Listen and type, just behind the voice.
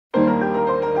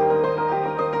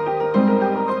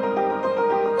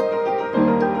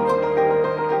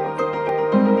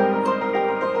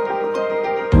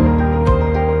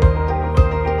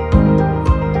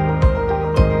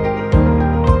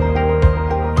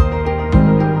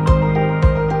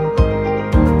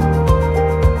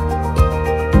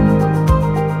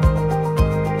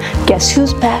Guess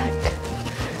who's back?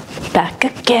 Back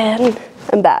again.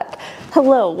 I'm back.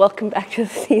 Hello, welcome back to the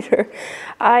theater.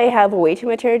 I have way too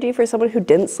much energy for someone who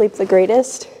didn't sleep the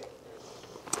greatest.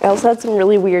 I also had some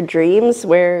really weird dreams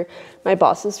where my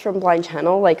bosses from Blind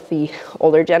Channel, like the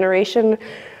older generation,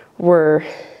 were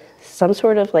some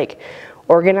sort of like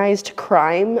organized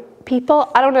crime people.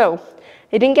 I don't know.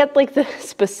 I didn't get like the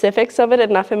specifics of it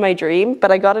enough in my dream,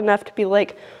 but I got enough to be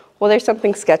like, well, there's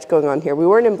something sketch going on here. We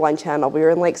weren't in Blind Channel. We were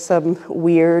in like some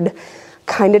weird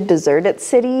kind of deserted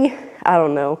city. I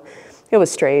don't know. It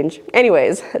was strange.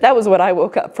 Anyways, that was what I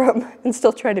woke up from and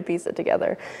still trying to piece it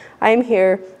together. I'm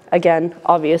here again,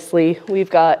 obviously. We've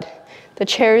got the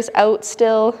chairs out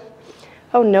still.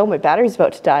 Oh no, my battery's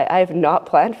about to die. I have not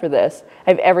planned for this. I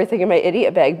have everything in my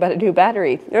idiot bag but a new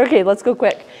battery. Okay, let's go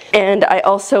quick. And I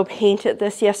also painted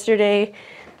this yesterday.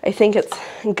 I think it's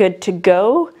good to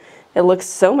go. It looks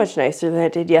so much nicer than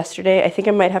it did yesterday. I think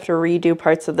I might have to redo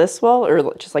parts of this wall,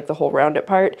 or just like the whole rounded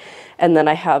part. And then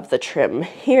I have the trim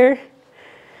here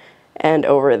and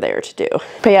over there to do.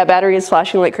 But yeah, battery is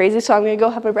flashing like crazy, so I'm gonna go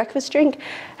have my breakfast drink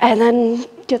and then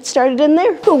get started in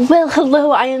there. Well,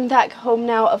 hello, I am back home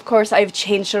now. Of course, I've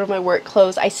changed out of my work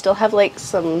clothes. I still have like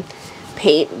some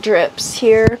paint drips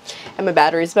here and my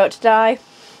battery's about to die.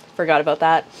 Forgot about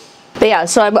that. But yeah,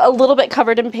 so I'm a little bit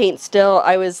covered in paint still.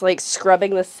 I was like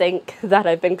scrubbing the sink that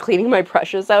I've been cleaning my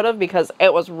brushes out of because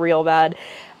it was real bad.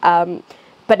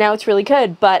 But now it's really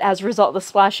good. But as a result, the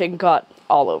splashing got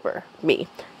all over me.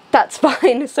 That's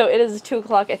fine. So it is 2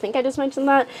 o'clock. I think I just mentioned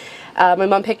that. My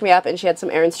mom picked me up and she had some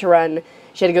errands to run.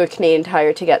 She had to go to Canadian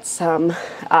Tire to get some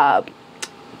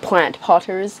plant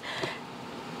pots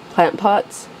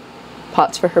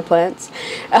for her plants.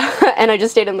 And I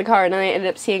just stayed in the car and then I ended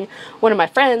up seeing one of my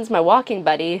friends, my walking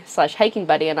buddy slash hiking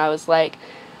buddy, and I was like,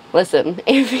 listen,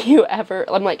 if you ever,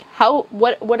 I'm like,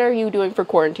 what are you doing for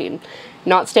quarantine?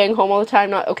 Not staying home all the time?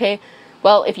 Not okay.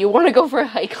 Well, if you want to go for a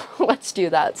hike, let's do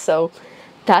that. So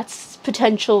that's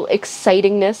potential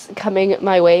excitingness coming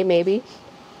my way, maybe.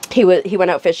 He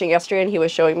went out fishing yesterday and he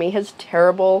was showing me his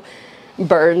terrible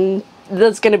burn.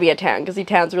 That's gonna be a tan because he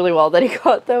tans really well that he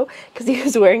got though, because he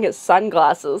was wearing his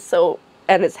sunglasses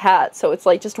and his hat, so it's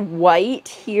like just white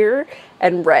here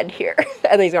and red here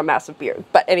and then he's got a massive beard.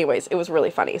 But anyways, it was really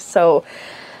funny. So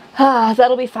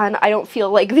that'll be fun. I don't feel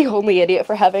like the only idiot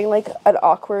for having like an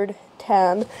awkward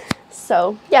tan.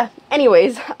 So yeah,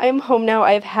 anyways, I'm home now.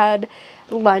 I've had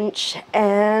lunch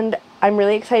and I'm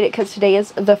really excited because today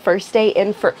is the first day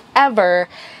in forever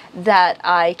that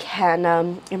I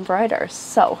can embroider.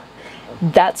 So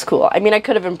that's cool. I mean, I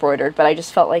could have embroidered, but I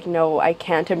just felt like, no, I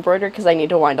can't embroider because I need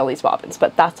to wind all these bobbins.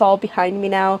 But that's all behind me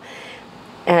now,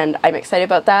 and I'm excited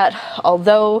about that.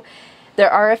 Although there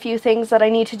are a few things that I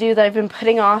need to do that I've been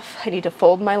putting off. I need to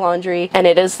fold my laundry, and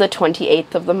it is the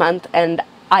 28th of the month, and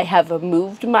I have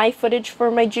moved my footage for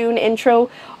my June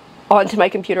intro onto my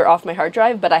computer off my hard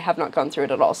drive, but I have not gone through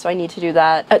it at all. So I need to do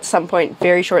that at some point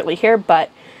very shortly here,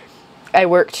 but I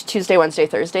worked Tuesday, Wednesday,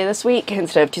 Thursday this week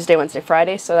instead of Tuesday, Wednesday,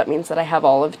 Friday, so that means that I have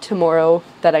all of tomorrow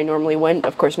that I normally wouldn't.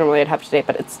 Of course, normally I'd have today,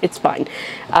 but it's fine.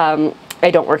 I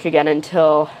don't work again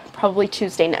until probably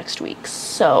Tuesday next week,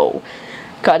 so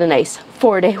got a nice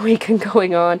 4-day weekend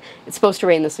going on. It's supposed to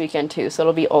rain this weekend too, so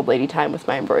it'll be old lady time with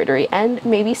my embroidery and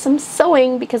maybe some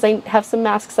sewing because I have some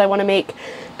masks I want to make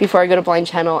before I go to Blind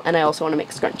Channel, and I also want to make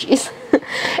scrunchies.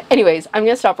 Anyways, I'm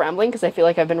gonna stop rambling because I feel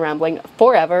like I've been rambling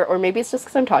forever, or maybe it's just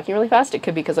because I'm talking really fast. It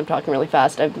could be because I'm talking really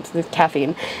fast. With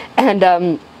caffeine,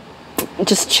 and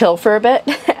just chill for a bit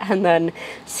and then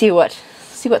see what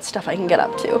stuff I can get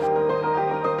up to.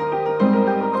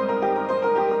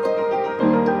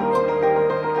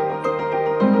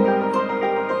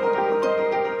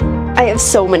 I have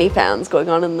so many fans going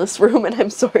on in this room and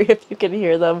I'm sorry if you can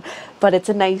hear them, but it's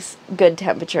a nice, good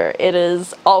temperature. It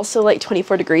is also like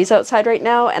 24 degrees outside right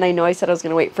now, and I know I said I was going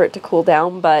to wait for it to cool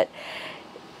down, but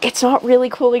it's not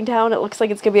really cooling down. It looks like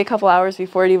it's going to be a couple hours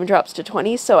before it even drops to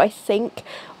 20, so I think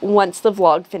once the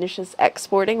vlog finishes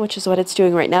exporting, which is what it's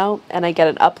doing right now, and I get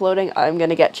it uploading, I'm going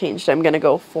to get changed. I'm going to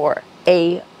go for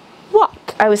a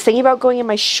walk. I was thinking about going in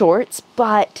my shorts,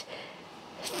 but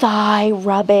thigh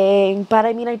rubbing, but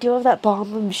I mean, I do have that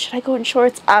balm. Should I go in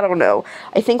shorts? I don't know.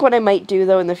 I think what I might do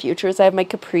though in the future is I have my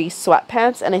capri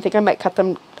sweatpants, and I think I might cut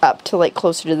them up to like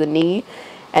closer to the knee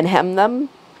and hem them,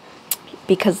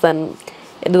 because then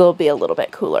it'll be a little bit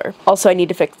cooler. Also, I need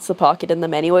to fix the pocket in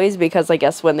them anyways, because I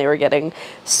guess when they were getting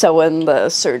sewn, the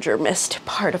serger missed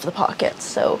part of the pocket,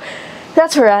 so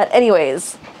that's where we're at.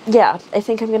 Anyways, yeah, I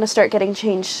think I'm gonna start getting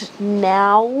changed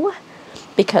now,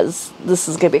 because this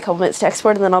is going to be a couple minutes to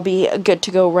export, and then I'll be good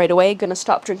to go right away. Gonna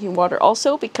stop drinking water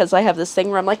also, because I have this thing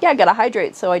where I'm like, yeah, I gotta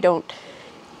hydrate so I don't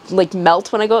like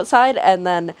melt when I go outside, and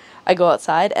then I go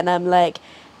outside and I'm like,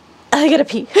 I gotta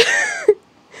pee.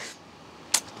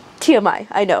 TMI,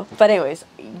 I know. But anyways,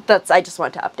 I just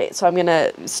want to update. So I'm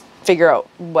gonna figure out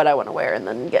what I want to wear and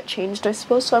then get changed, I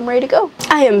suppose, so I'm ready to go.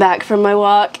 I am back from my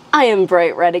walk. I am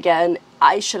bright red again.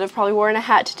 I should have probably worn a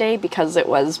hat today because it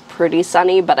was pretty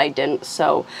sunny, but I didn't.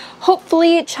 So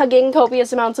hopefully chugging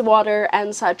copious amounts of water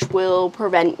and such will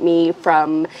prevent me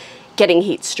from getting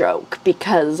heat stroke,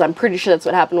 because I'm pretty sure that's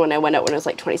what happened when I went out when it was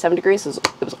like 27 degrees. It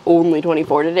was only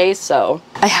 24 today, so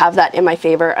I have that in my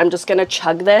favor. I'm just gonna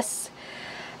chug this,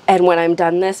 and when I'm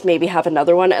done this, maybe have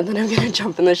another one, and then I'm gonna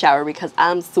jump in the shower because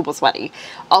I'm super sweaty.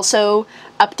 Also,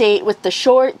 update with the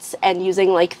shorts and using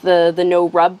like the no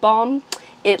rub balm.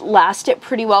 It lasted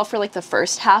pretty well for like the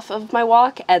first half of my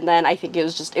walk, and then I think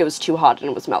it was too hot and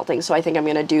it was melting, so I think I'm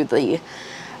gonna do the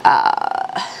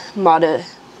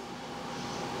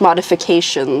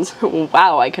modifications,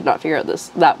 wow, I could not figure out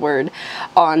that word,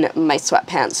 on my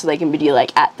sweatpants, so they can be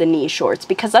like at the knee shorts,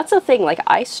 because that's the thing, like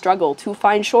I struggle to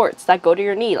find shorts that go to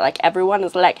your knee. Like everyone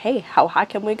is like, hey, how high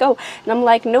can we go? And I'm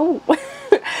like, no.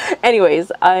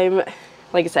 Anyways, I'm,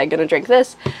 like I said, gonna drink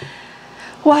this,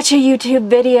 watch a YouTube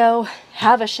video,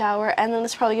 have a shower, and then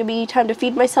it's probably gonna be time to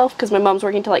feed myself because my mom's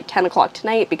working till like 10 o'clock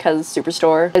tonight because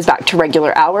Superstore is back to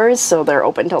regular hours, so they're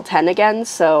open till 10 again.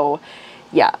 So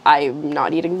yeah, I'm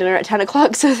not eating dinner at 10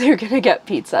 o'clock, so they're gonna get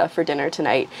pizza for dinner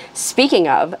tonight. Speaking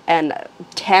of, and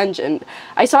tangent,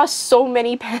 I saw so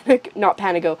many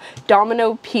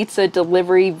Domino pizza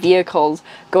delivery vehicles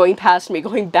going past me,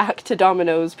 going back to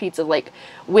Domino's Pizza. Like,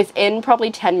 within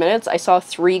probably 10 minutes, I saw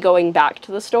 3 going back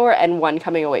to the store and 1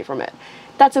 coming away from it.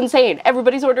 That's insane.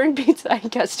 Everybody's ordering pizza, I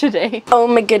guess, today. Oh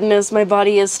my goodness, my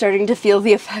body is starting to feel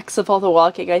the effects of all the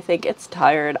walking. I think it's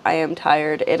tired. I am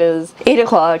tired. It is 8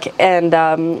 o'clock and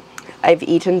I've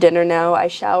eaten dinner now. I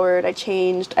showered, I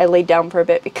changed, I laid down for a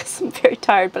bit because I'm very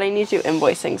tired, but I need to do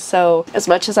invoicing. So as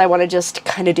much as I want to just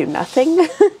kind of do nothing,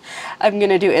 I'm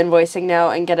gonna do invoicing now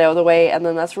and get out of the way, and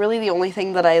then that's really the only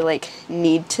thing that I like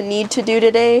need to do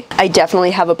today. I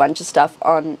definitely have a bunch of stuff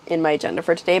in my agenda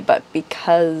for today, but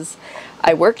because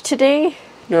I work today,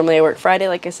 normally I work Friday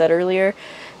like I said earlier,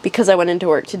 because I went into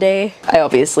work today, I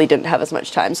obviously didn't have as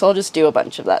much time, so I'll just do a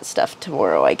bunch of that stuff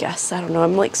tomorrow, I guess. I don't know,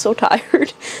 I'm like so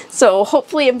tired. So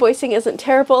hopefully invoicing isn't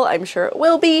terrible, I'm sure it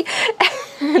will be,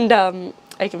 and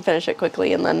I can finish it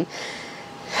quickly and then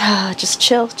just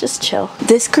chill.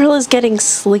 This girl is getting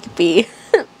sleepy.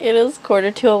 It is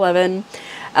 11:15.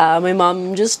 My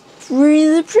mom just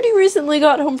pretty recently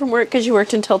got home from work because she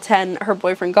worked until 10. Her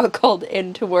boyfriend got called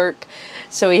into work,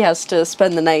 so he has to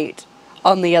spend the night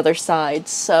on the other side.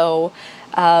 So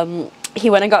he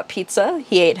went and got pizza.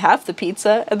 He ate half the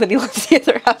pizza and then he left the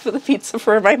other half of the pizza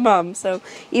for my mom. So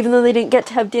even though they didn't get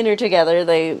to have dinner together,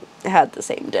 they had the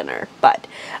same dinner. But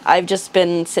I've just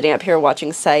been sitting up here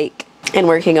watching Psych and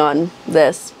working on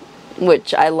this,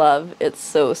 which I love. It's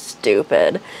so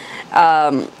stupid.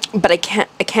 But I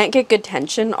can't get good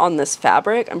tension on this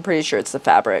fabric. I'm pretty sure it's the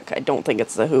fabric. I don't think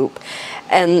it's the hoop.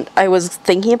 And I was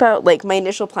thinking about, like, my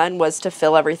initial plan was to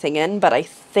fill everything in, but I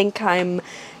think I'm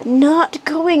not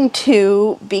going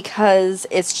to because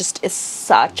it's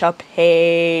such a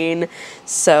pain.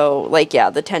 So, like, yeah,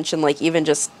 the tension, like, even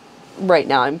just right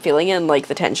now I'm feeling it, and, like,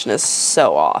 the tension is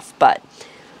so off. But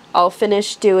I'll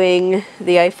finish doing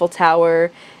the Eiffel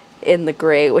Tower in the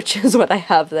gray, which is what I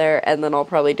have there, and then I'll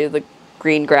probably do the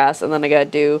green grass, and then I gotta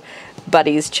do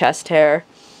Buddy's chest hair.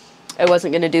 I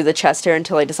wasn't gonna do the chest hair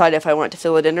until I decided if I want to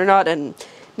fill it in or not, and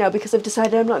now because I've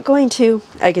decided I'm not going to,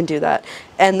 I can do that.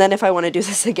 And then if I want to do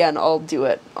this again, I'll do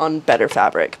it on better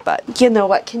fabric, but you know,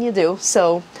 what can you do?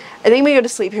 So I think I'm gonna go to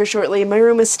sleep here shortly. My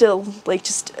room is still like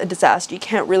just a disaster. You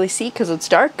can't really see because it's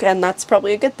dark, and that's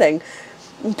probably a good thing.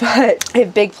 But I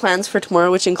have big plans for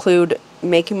tomorrow, which include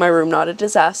making my room not a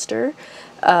disaster,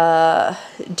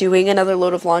 doing another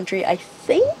load of laundry, I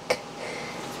think,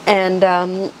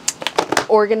 and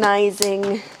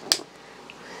organizing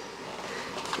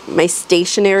my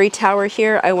stationery tower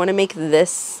here. I want to make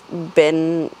this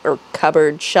bin or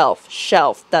cupboard shelf,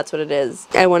 that's what it is.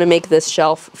 I want to make this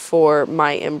shelf for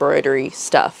my embroidery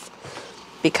stuff,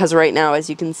 because right now, as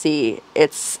you can see,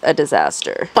 it's a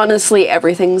disaster. Honestly,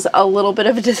 everything's a little bit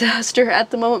of a disaster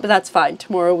at the moment, but that's fine.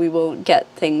 Tomorrow we will get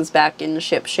things back in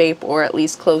ship shape, or at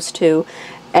least close to,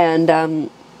 and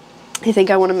I think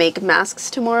I want to make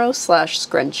masks tomorrow /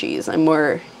 scrunchies. I'm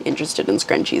more interested in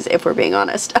scrunchies, if we're being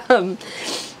honest.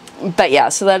 But yeah,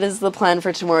 so that is the plan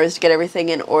for tomorrow, is to get everything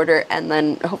in order and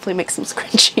then hopefully make some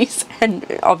scrunchies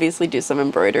and obviously do some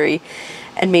embroidery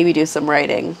and maybe do some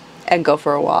writing and go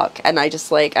for a walk. And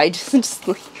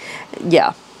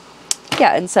yeah.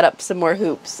 yeah, and set up some more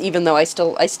hoops, even though I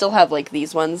still have like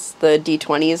these ones, the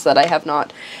D20s that I have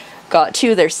not got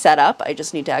to. They're set up. I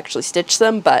just need to actually stitch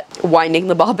them, but winding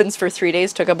the bobbins for 3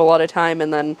 days took up a lot of time,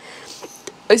 and then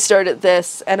I started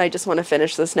this, and I just want to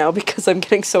finish this now because I'm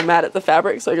getting so mad at the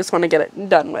fabric, so I just want to get it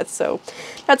done with. So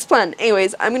that's the plan.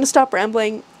 Anyways, I'm going to stop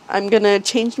rambling. I'm going to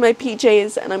change my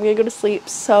PJs, and I'm going to go to sleep.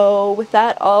 So with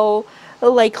that, I'll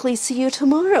likely see you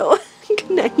tomorrow. Good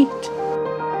night.